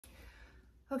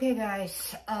Okay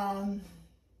guys, I'm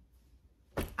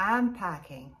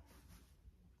packing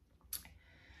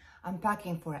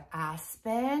for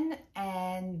Aspen,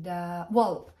 and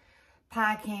well,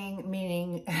 packing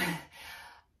meaning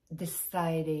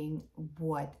deciding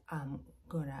what I'm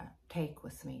gonna take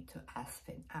with me to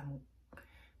Aspen. I'm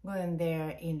going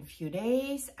there in a few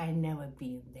days. I never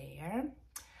been there.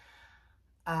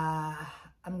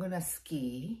 I'm gonna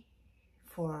ski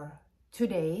for 2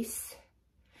 days.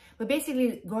 We're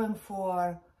basically going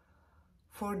for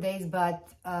 4 days,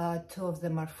 but 2 of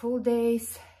them are full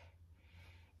days,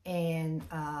 and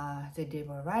the day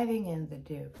we're arriving and the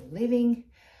day we're leaving.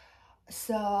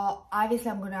 So obviously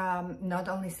I'm gonna not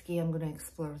only ski, I'm gonna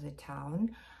explore the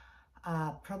town.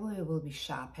 Probably will be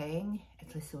shopping,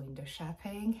 at least winter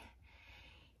shopping.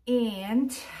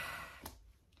 And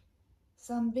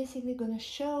so I'm basically gonna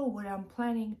show what I'm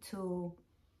planning to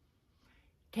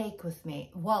take with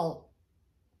me. Well,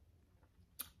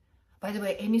 by the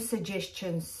way, any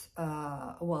suggestions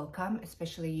welcome,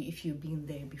 especially if you've been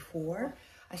there before.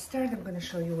 I'm gonna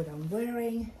show you what I'm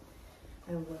wearing.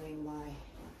 I'm wearing my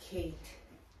Khaite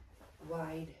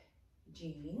wide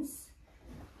jeans,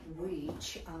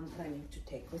 which I'm planning to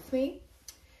take with me,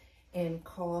 and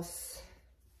COS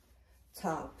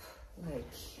top,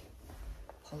 like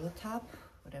polo top,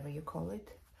 whatever you call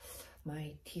it.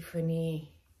 My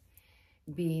Tiffany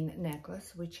bean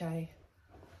necklace, which I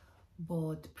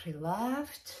bought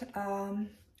pre-loved.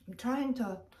 I'm trying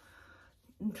to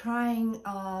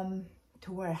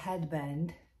wear a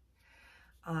headband.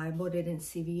 I bought it in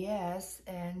CVS,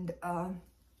 and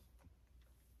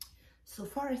so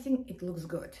far I think it looks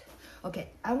good.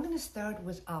 Okay, I'm gonna start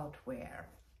with outwear,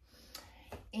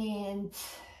 and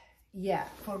yeah,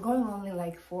 for going only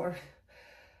like for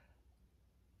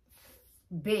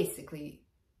basically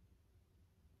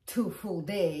 2 full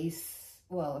days.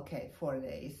 Well, okay, 4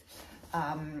 days.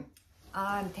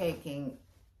 I'm taking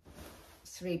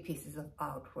 3 pieces of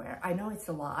outwear. I know it's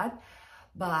a lot,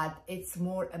 but it's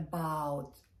more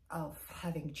about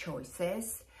having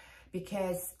choices,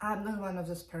 because I'm not one of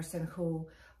those person who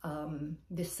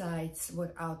decides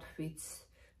what outfits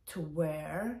to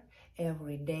wear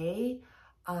every day.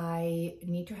 I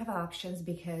need to have options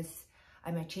because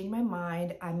I might change my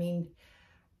mind. I mean,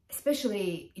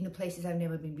 especially in the places I've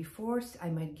never been before, so I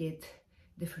might get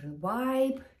different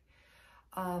vibe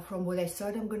from what I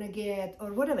thought I'm gonna get,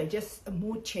 or whatever, just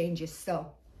mood changes.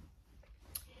 So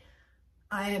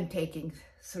I am taking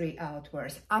 3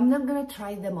 outwears. I'm not gonna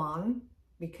try them on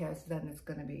because then it's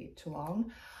gonna be too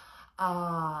long.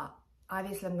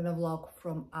 Obviously I'm gonna vlog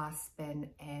from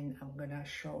Aspen, and I'm gonna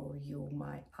show you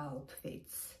my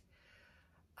outfits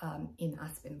in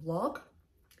Aspen vlog,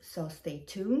 so stay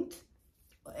tuned.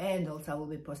 And also I will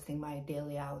be posting my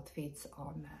daily outfits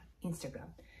on Instagram.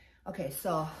 Okay,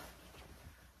 so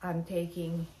I'm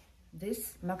taking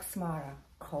this Max Mara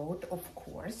coat, of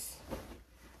course.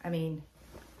 I mean,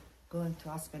 going to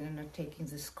Aspen and not taking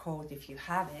this coat if you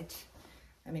have it,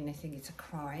 I mean, I think it's a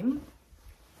crime.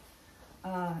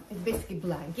 It's basically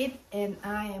blanket, and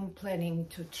I am planning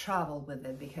to travel with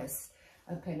it because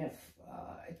I'm kind of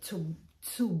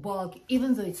too bulky.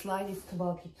 Even though it's light, it's too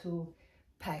bulky to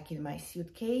pack in my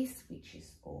suitcase, which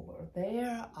is over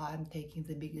there. I'm taking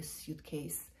the biggest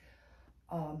suitcase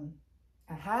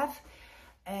I have.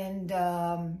 And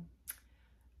by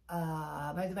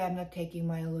the way, I'm not taking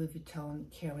my Louis Vuitton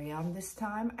carry-on this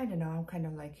time. I don't know, I'm kind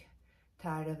of like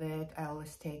tired of it. I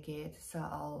always take it, so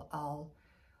I'll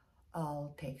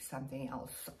take something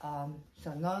else.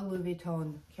 So no Louis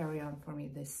Vuitton carry-on for me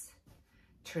this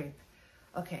trip.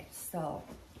 Okay, so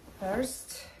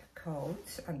first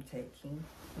coat I'm taking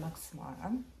Max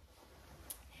Mara.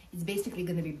 It's basically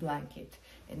going to be blanket,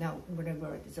 and now I'm going to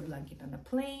wear it as a blanket on a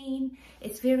plane.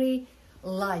 It's very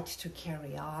light to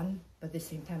carry on, but at the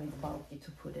same time it's bulky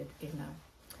to put it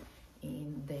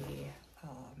in the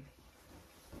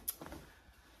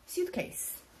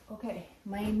suitcase. Okay,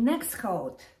 my next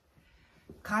coat,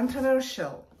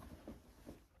 controversial.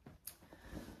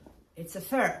 It's a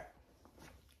fur.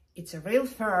 It's a real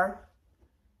fur,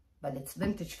 but it's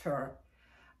vintage fur.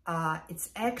 It's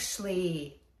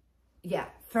actually, yeah,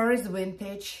 fur is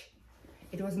vintage.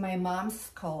 It was my mom's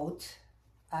coat.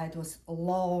 It was a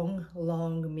long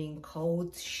mean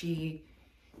coat.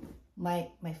 My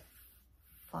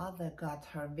father got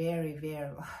her very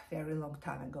long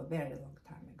time ago,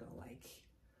 like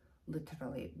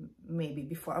literally maybe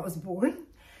before I was born.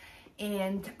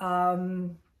 And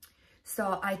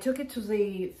so I took it to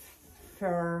the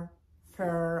fur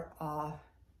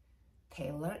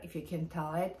tailor, if you can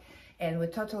tell it, and we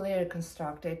totally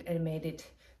reconstructed and made it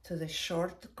to the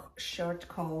short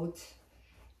coat.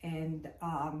 And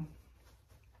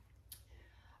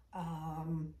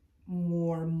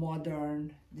more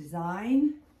modern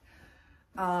design.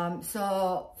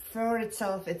 So fur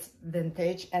itself, it's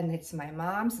vintage and it's my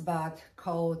mom's, but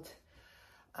coat,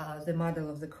 the model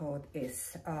of the coat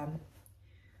is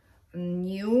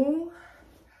new.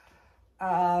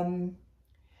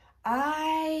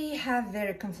 I have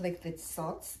very conflicted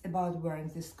thoughts about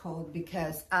wearing this coat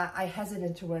because I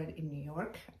hesitate to wear it in New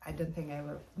York. I don't think I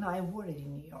will. No, I wore it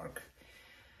in New York.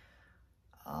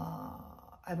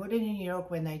 I wore it in New York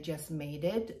when I just made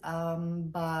it,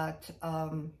 but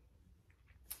I'm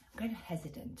kind of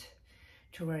hesitant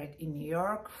to wear it in New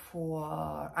York.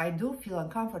 I do feel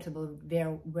uncomfortable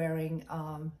wearing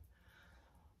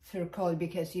fur coat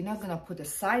because you're not gonna put a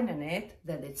sign on it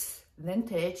that it's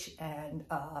vintage and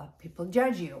people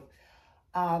judge you.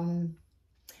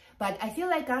 But I feel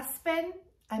like Aspen,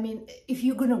 I mean, if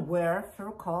you're gonna wear fur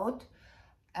coat,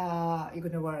 you're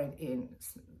gonna wear it in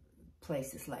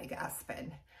places like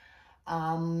Aspen.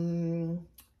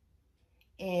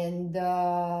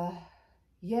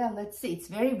 Yeah, let's see, it's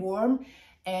very warm,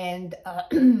 and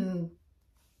I'm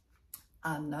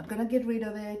not gonna get rid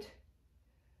of it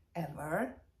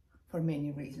ever for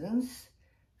many reasons.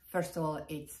 First of all,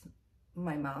 it's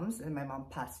my mom's and my mom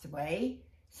passed away.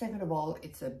 Second of all,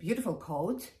 it's a beautiful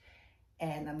coat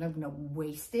and I'm not gonna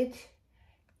waste it.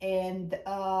 And it's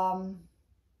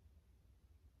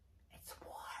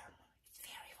warm, it's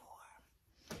very warm.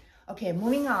 Okay,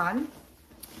 moving on.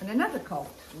 And another coat,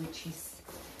 which is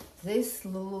this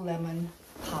Lululemon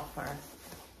puffer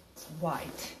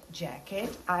white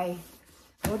jacket. I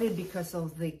bought it because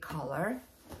of the color.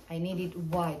 I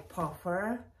needed white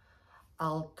puffer.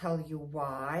 I'll tell you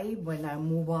why when I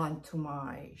move on to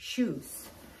my shoes.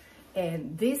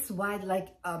 And this white, like,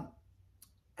 I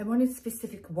wanted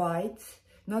specific white.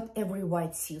 Not every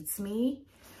white suits me.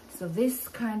 So this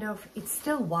kind of, it's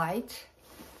still white,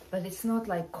 but it's not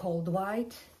like cold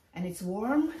white. And it's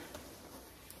warm.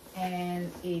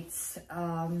 And it's,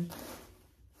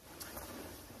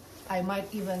 I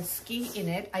might even ski in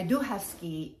it. I do have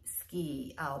ski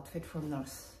outfit from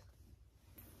North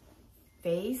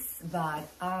Face, but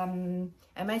I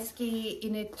might ski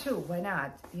in it too. Why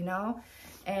not? You know,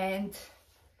 and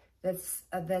that's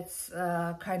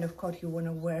kind of coat you want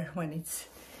to wear when it's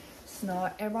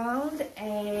snow around.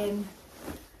 And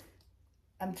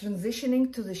I'm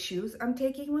transitioning to the shoes I'm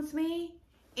taking with me,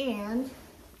 and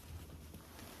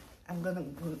I'm gonna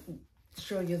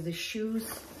show you the shoes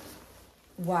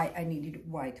why I needed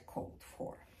white coat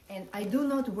for. And I do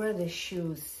not wear the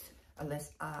shoes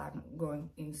unless I'm going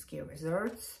in ski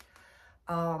resorts.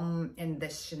 And the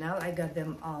Chanel, I got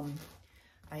them on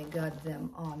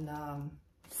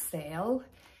sale.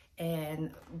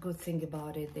 And good thing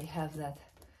about it, they have that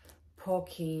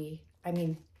pokey, I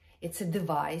mean, it's a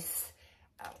device.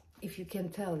 If you can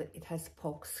tell, it has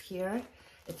pokes here.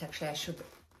 It's actually,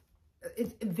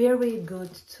 it's very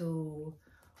good to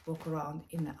walk around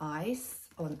in the ice,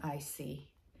 on icy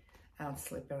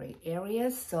slippery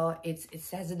areas. So it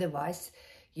has a device.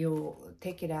 You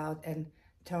take it out and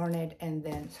turn it and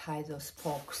then hide those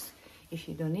pokes. If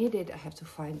you don't need it, I have to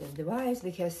find the device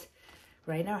because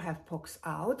right now I have pokes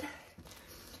out.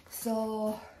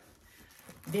 So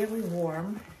very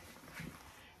warm,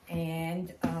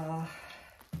 and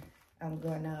I'm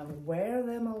gonna wear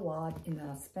them a lot in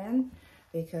Aspen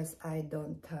because I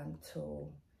don't tend to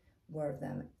wear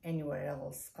them anywhere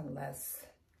else unless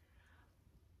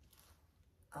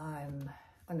I'm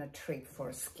on a trip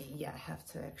for ski. Yeah, I have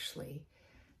to actually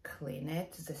clean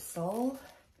it, the sole,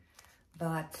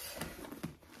 but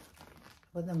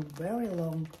with them very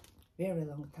long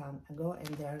time ago, and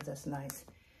there's this nice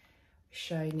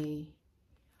shiny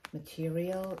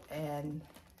material, and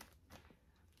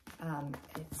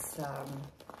it's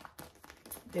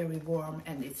very warm,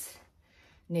 and it's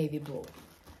navy blue.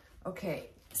 Okay,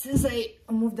 since I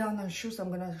moved down on shoes, I'm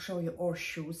gonna show you all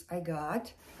shoes I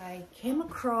got. I came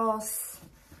across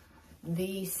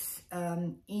these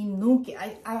Inuikii.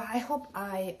 I hope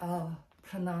I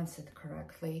pronounce it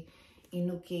correctly.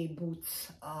 Inuikii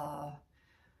boots a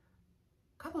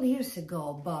couple of years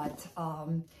ago, but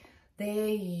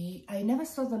I never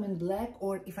saw them in black,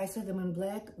 or if I saw them in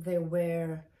black, they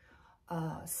were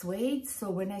suede.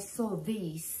 So when I saw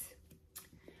these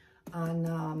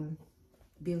on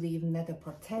believe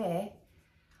Net-a-Porter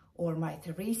or my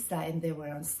Teresa, and they were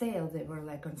on sale. They were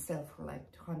like on sale for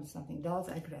like $200-something.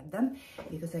 I grabbed them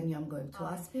because I knew I'm going to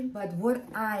Aspen. But what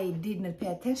I didn't pay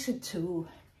attention to,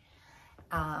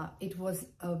 it was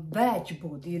a wedge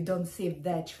boot. You don't see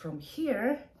wedge from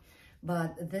here,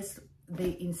 but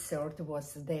the insert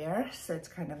was there, so it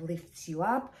kind of lifts you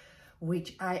up,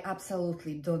 which I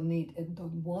absolutely don't need and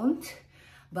don't want.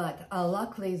 But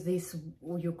luckily this,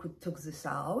 you could took this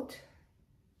out,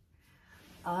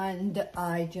 and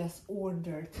I just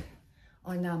ordered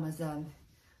on Amazon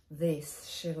this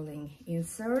shearling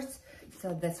inserts,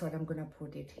 so that's what I'm gonna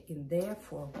put it in there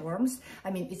for worms.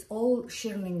 I mean, it's all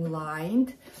shearling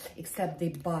lined except the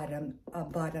bottom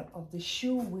of the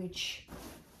shoe, which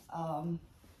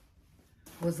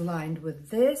was lined with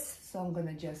this, so I'm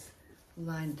gonna just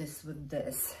line this with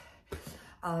this.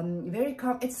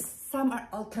 It's some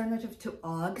alternative to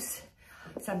Uggs,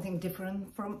 something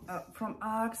different from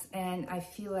Uggs, and I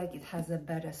feel like it has a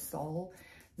better sole,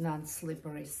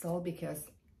 non-slippery sole, because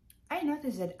I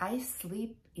noticed that I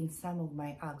sleep in some of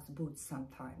my Uggs boots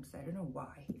sometimes. I don't know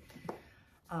why.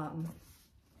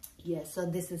 Yeah, so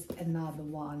this is another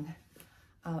one,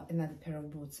 another pair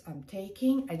of boots I'm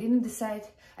taking. I didn't decide.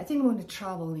 I think I'm going to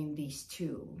travel in these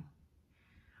two.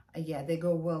 Yeah, they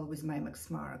go well with my Max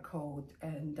Mara coat,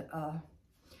 and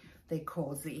they're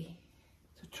cozy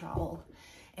to travel.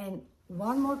 And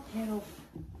one more pair of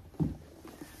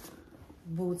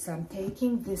boots I'm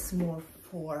taking. This more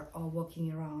for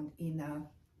walking around in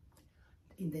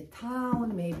the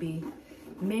town,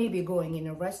 maybe going in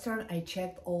a restaurant. I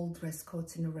checked, all dress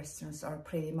codes in the restaurants are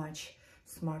pretty much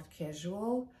smart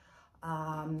casual.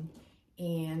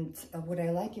 And what I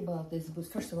like about these boots,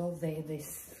 first of all, they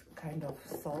this kind of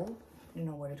sole, you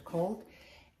know what it's called,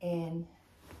 and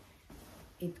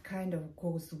it kind of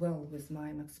goes well with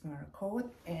my Max Mara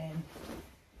coat, and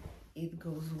it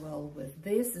goes well with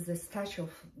this. This touch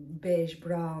of beige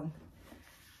brown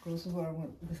goes well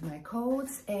with my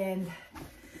coats, and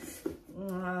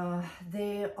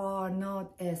they are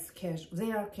not as casual.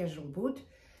 They are casual boot,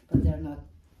 but they're not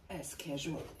as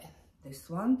casual as this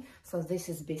one. So this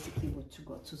is basically what to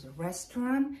go to the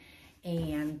restaurant,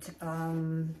 and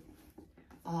I'm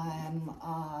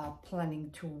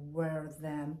planning to wear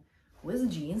them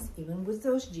with jeans, even with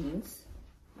those jeans,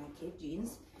 my Khaite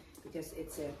jeans, because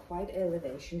it's a quite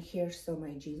elevation here, so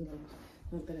my jeans are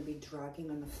not going to be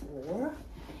dragging on the floor.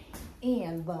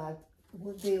 And but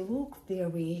what they look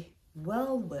very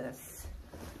well with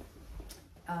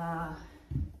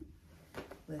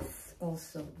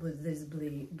also with this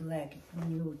black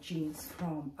new jeans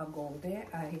from Agolde.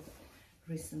 I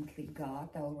recently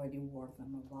got, I already wore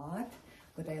them a lot,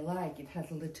 but I like it. Has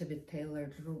a little bit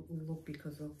tailored look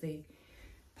because of the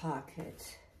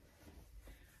pocket.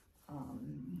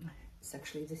 It's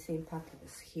actually the same pocket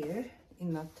as here,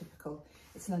 in not typical,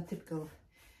 it's not typical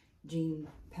jean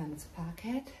pants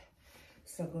pocket,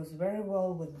 so it goes very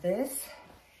well with this.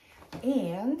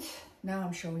 And now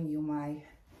I'm showing you my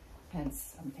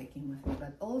pants I'm taking with me,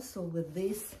 but also with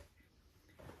this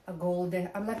Agolde,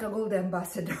 I'm like a Agolde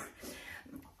ambassador,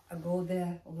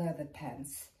 Agolde leather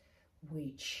pants,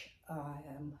 which I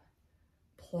am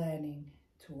planning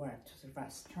to wear to the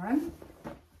restaurant.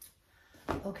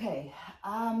 Okay,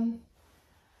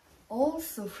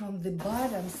 also from the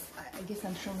bottoms, I guess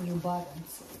I'm showing you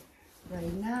bottoms.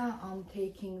 Right now I'm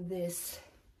taking this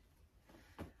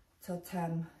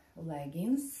Totem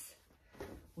leggings,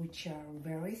 which are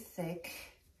very thick,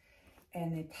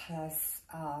 and it has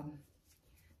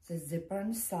the zipper on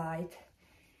the side,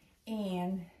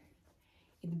 and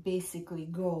it basically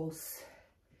goes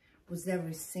with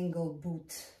every single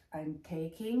boot I'm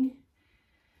taking.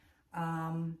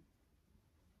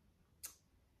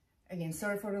 Again,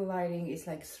 sorry for the lighting, it's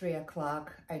like 3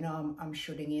 o'clock. I know I'm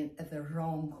shooting it at the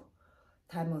wrong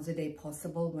time of the day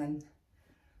possible, when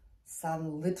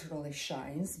sun literally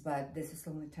shines, but this is the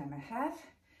only time I have.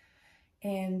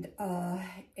 And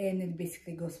it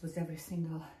basically goes with every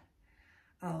single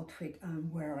outfit I'm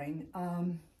wearing.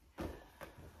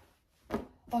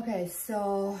 Okay,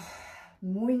 so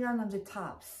moving on the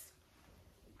tops.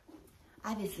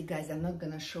 Obviously, guys, I'm not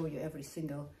gonna show you every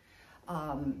single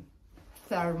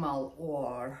thermal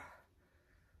or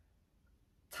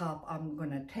top I'm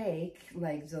gonna take,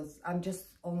 like those. I'm just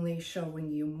only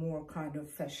showing you more kind of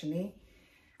fashiony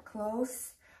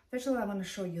clothes. First of all, I want to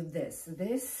show you this.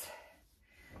 This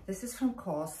is from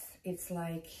COS. It's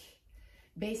like,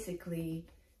 basically,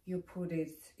 you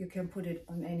can put it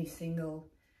on any single,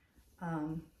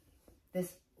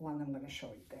 this one I'm gonna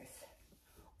show you guys,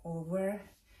 over,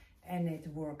 and it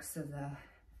works as a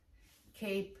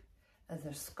cape, as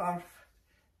a scarf,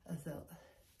 as an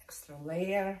extra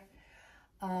layer.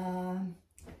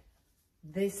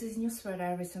 This is new sweater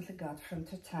I recently got from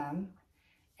Totem,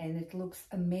 and it looks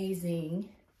amazing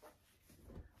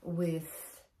with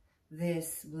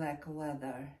this black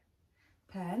leather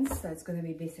pants. So it's going to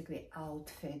be basically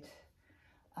outfit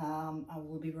I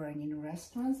will be wearing in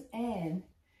restaurants, and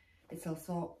it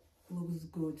also looks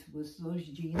good with those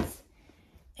jeans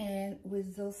and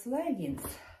with those leggings.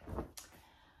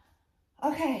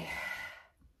 Okay,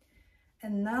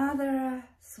 another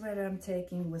sweater I'm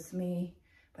taking with me.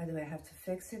 By the way, I have to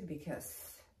fix it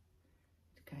because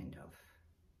I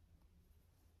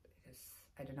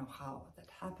don't know how that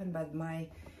happened, but my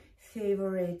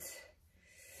favorite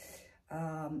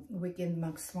Weekend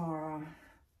Max Mara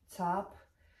top,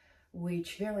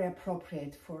 which very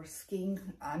appropriate for skiing.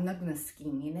 I'm not gonna ski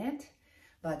in it,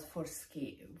 but for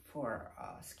ski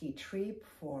trip,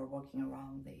 for walking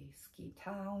around the ski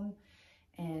town,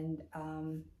 and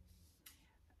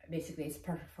basically it's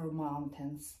perfect for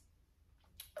mountains.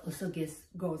 Also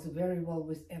goes very well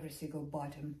with every single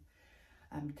bottom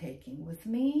I'm taking with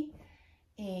me.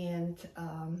 And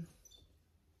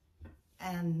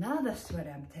another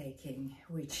sweater I'm taking,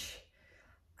 which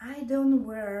I don't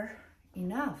wear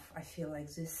enough. I feel like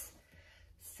this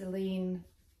Celine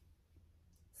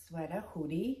sweater,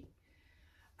 hoodie,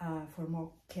 for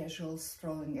more casual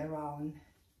strolling around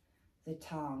the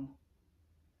town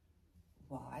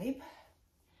vibe.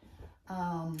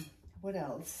 What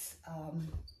else?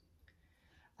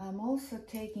 I'm also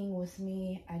taking with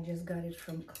me, I just got it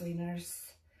from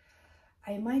Cleaners.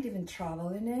 I might even travel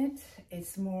in it.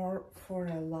 It's more for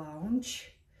a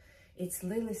lounge. It's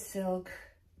Lili Silk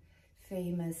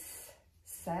famous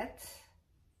set.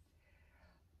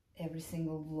 Every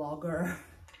single vlogger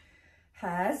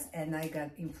has, and I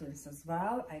got influenced as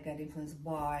well. I got influenced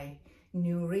by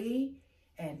Nuri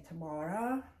and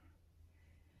Tamara.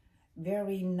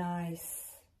 Very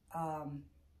nice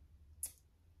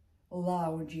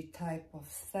loungy type of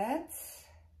sets.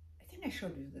 I think I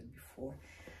showed you that before,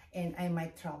 and I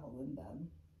might travel in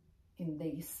them, in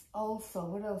these. Also,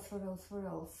 what else?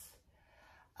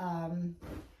 I'm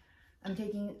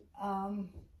taking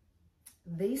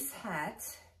this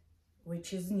hat,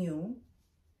 which is new.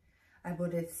 I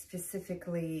bought it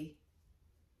specifically.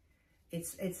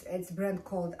 It's brand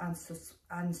called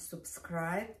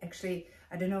Unsubscribe. Actually,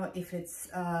 I don't know if it's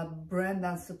brand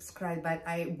Unsubscribe, but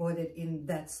I bought it in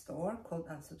that store called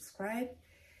Unsubscribe,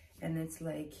 and it's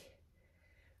like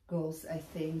goes, I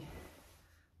think,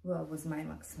 well with my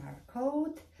Max Mara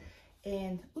coat.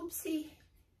 And oopsie.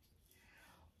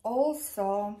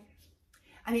 Also,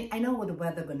 I mean, I know what the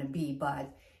weather gonna be,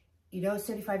 but you know,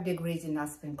 35 degrees in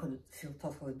Aspen could feel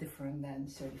totally different than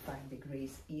 35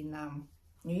 degrees in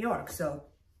New York. So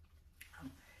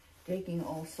I'm taking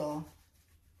also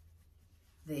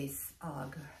these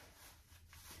UGG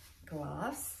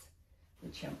gloves,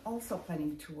 which I'm also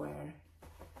planning to wear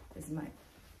with my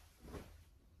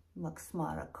Max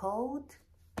Mara coat.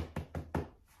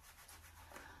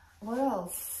 What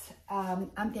else?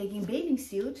 I'm taking bathing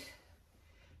suit.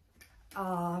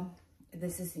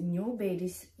 This is a new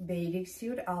bathing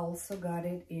suit. I also got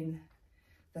it in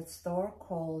that store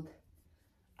called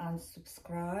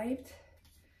Unsubscribed.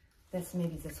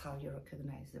 Maybe that's how you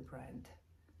recognize the brand.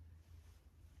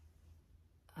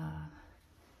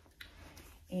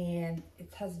 And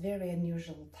it has very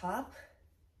unusual top.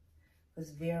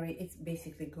 It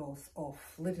basically goes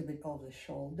off a little bit off the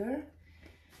shoulder.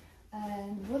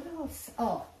 And what else?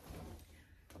 Oh,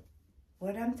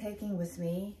 what I'm taking with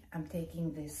me, I'm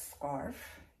taking this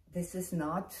scarf. This is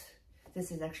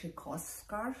actually COS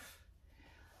scarf.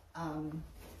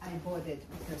 I bought it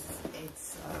because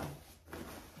it's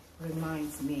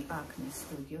reminds me Acne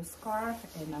Studio scarf,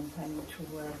 and I'm planning to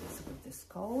wear this with this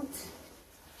coat.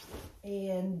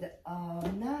 And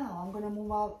now I'm gonna move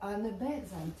out on the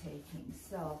bags I'm taking.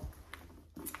 So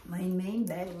my main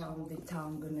bag around the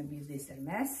town gonna be this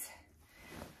Hermes.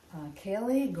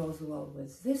 Kelly goes well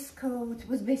with this coat,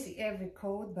 with basically every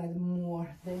coat, but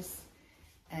more this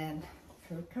and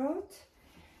fur coat.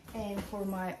 And for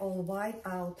my all white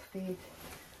outfit,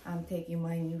 I'm taking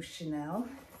my new Chanel,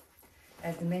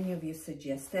 as many of you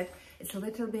suggested. It's a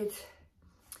little bit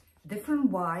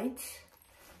different white.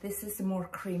 This is more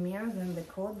creamier than the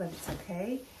coat, but it's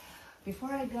okay.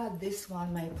 Before I got this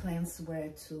one, my plans were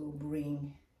to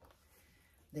bring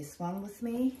this one with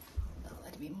me.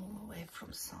 Let me move away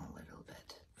from sun a little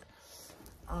bit.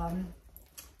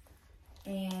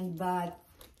 But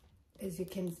as you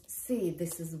can see,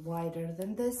 this is wider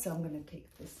than this, so I'm gonna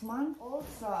take this one.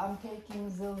 Also, I'm taking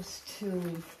those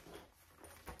two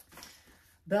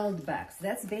belt bags.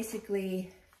 That's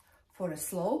basically for the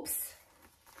slopes.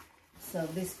 So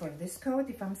this for this coat,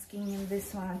 if I'm skiing in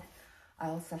this one. I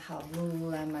also have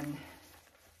Lululemon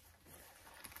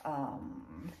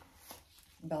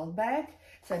belt bag.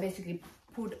 So I basically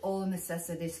put all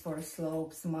necessities for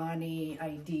slopes, money,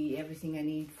 ID, everything I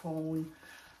need, phone,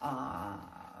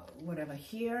 whatever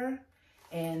here.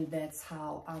 And that's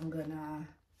how I'm gonna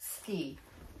ski.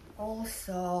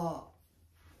 Also,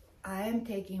 I am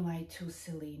taking my two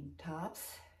Celine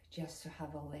tops, just to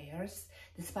have a layers.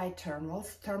 Despite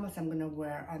thermals I'm gonna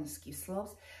wear on ski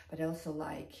slopes, but I also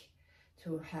like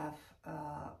to have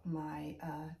my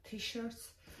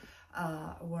t-shirts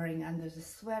wearing under the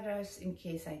sweaters in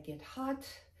case I get hot.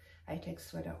 I take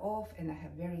sweater off and I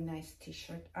have very nice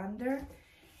t-shirt under,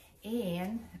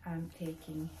 and I'm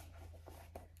taking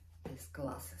these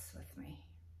glasses with me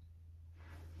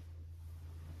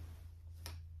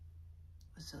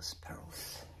with those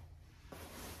pearls.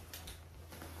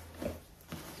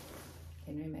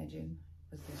 Can you imagine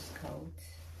with this coat?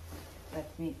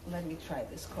 Let me try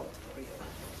this coat for you.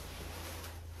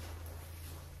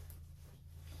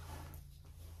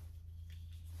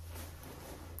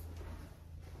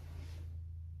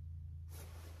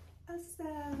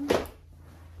 Awesome.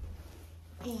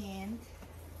 And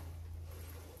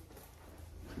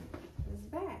this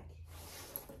bag.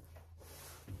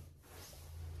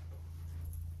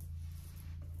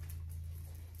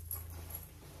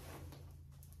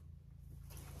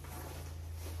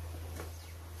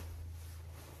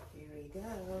 Here we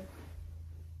go.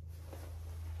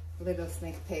 Little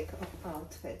sneak peek of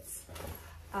outfits.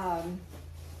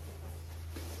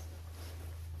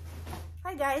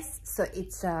 Hi guys, so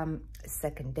it's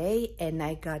second day and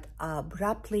I got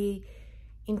abruptly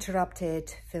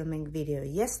interrupted filming video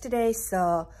yesterday,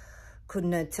 so could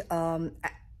not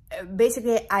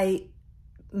basically I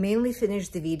mainly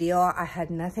finished the video. I had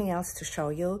nothing else to show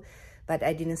you, but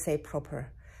I didn't say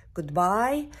proper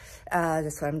goodbye.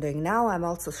 That's what I'm doing now. I'm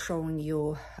also showing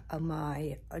you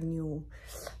my new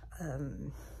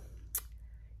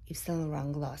Yves Saint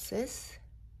Laurent glasses,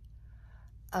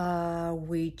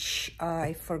 which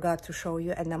I forgot to show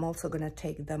you, and I'm also gonna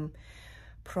take them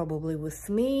probably with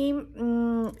me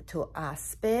to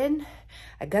Aspen.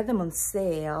 I got them on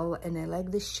sale and I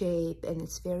like the shape, and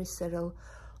it's very subtle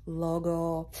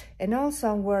logo. And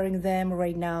also I'm wearing them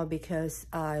right now because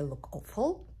I look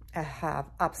awful. I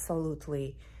have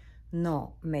absolutely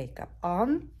no makeup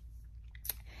on.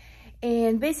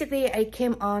 And basically I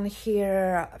came on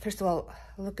here, first of all,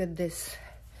 look at this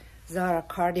Zara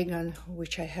cardigan,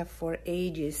 which I have for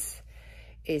ages.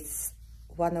 It's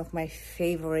one of my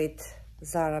favorite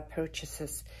Zara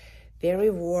purchases. Very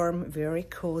warm, very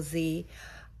cozy.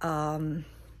 Okay,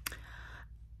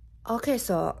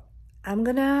 so I'm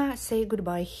gonna say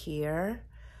goodbye here,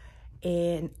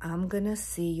 and I'm gonna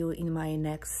see you in my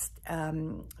next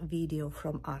video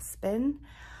from Aspen.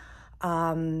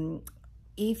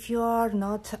 If you are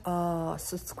not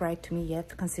subscribed to me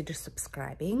yet, consider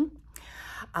subscribing.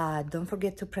 Don't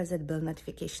forget to press that bell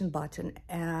notification button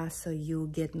so you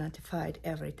get notified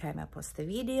every time I post a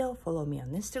video. Follow me on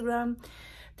Instagram,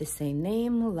 the same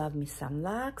name, Love Me Some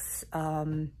Lux.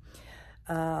 I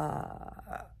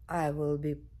will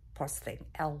be posting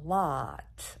a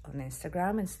lot on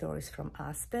Instagram and stories from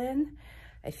Aspen.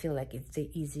 I feel like it's the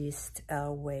easiest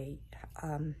way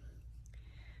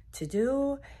to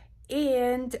do.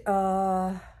 And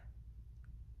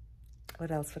what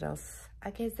else? I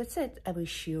guess that's it. I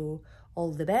wish you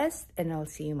all the best, and I'll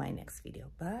see you in my next video.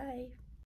 Bye.